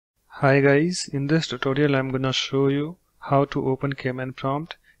Hi guys, in this tutorial I'm gonna show you how to open command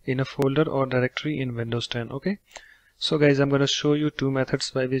prompt in a folder or directory in Windows 10. Okay, so guys, I'm gonna show you two methods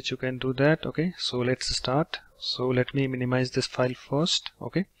by which you can do that. Okay, so let's start. So let me minimize this file first.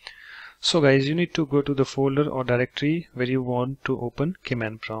 Okay, so guys, you need to go to the folder or directory where you want to open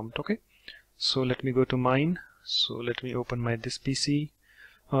command prompt. Okay, so let me go to mine. So let me open my this PC,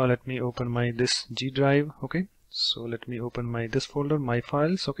 or let me open my this G drive. Okay, so let me open my this folder, my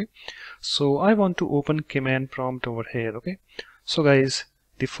files. Okay, so I want to open command prompt over here. Okay, so guys,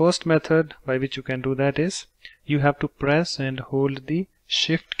 the first method by which you can do that is you have to press and hold the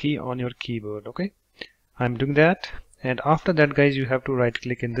shift key on your keyboard. Okay, I'm doing that, and after that guys, you have to right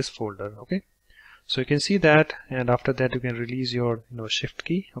click in this folder. Okay, so you can see that, and after that you can release your shift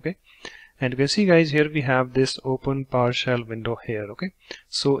key. Okay, and you can see guys, here we have this Open PowerShell window here. Okay,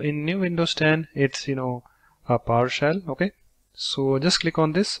 so in new Windows 10 it's a PowerShell. Okay, so just click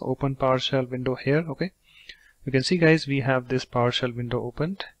on this Open PowerShell window here. Okay, you can see guys, we have this PowerShell window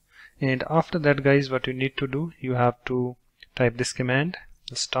opened, and after that guys, what you need to do, you have to type this command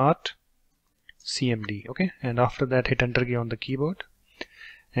start cmd. Okay, and after that hit enter key on the keyboard,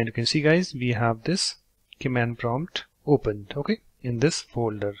 and you can see guys, we have this command prompt opened. Okay, in this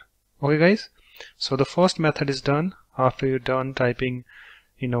folder. Okay guys, so the first method is done. After you're done typing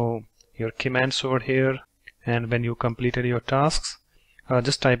your commands over here, and when you completed your tasks,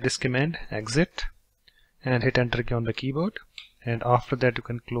 just type this command exit and hit enter key on the keyboard, and after that you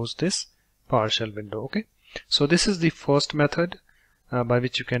can close this PowerShell window. Okay, so this is the first method by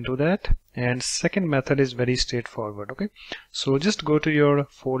which you can do that, and second method is very straightforward. Okay, so just go to your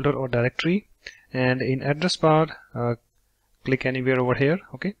folder or directory, and in address bar click anywhere over here.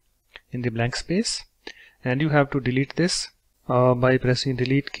 Okay, in the blank space, and you have to delete this by pressing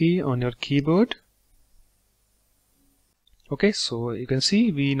delete key on your keyboard. Okay, so you can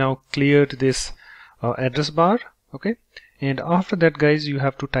see we now cleared this address bar. Okay, and after that guys, you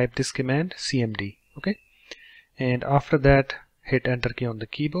have to type this command cmd. Okay, and after that hit enter key on the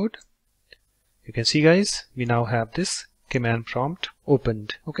keyboard. You can see guys, we now have this command prompt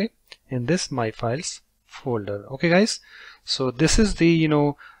opened. Okay, in this my files folder. Okay guys, so this is the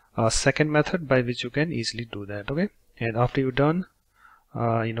second method by which you can easily do that. Okay, and after you're done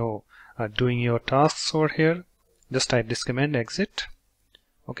doing your tasks over here, just type this command exit.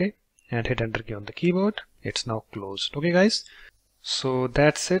 Okay, and hit enter key on the keyboard. It's now closed. Okay guys, so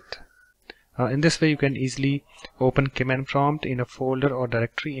that's it. In this way you can easily open command prompt in a folder or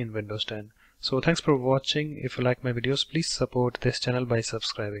directory in Windows 10. So thanks for watching. If you like my videos, please support this channel by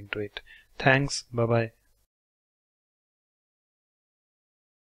subscribing to it. Thanks. Bye bye.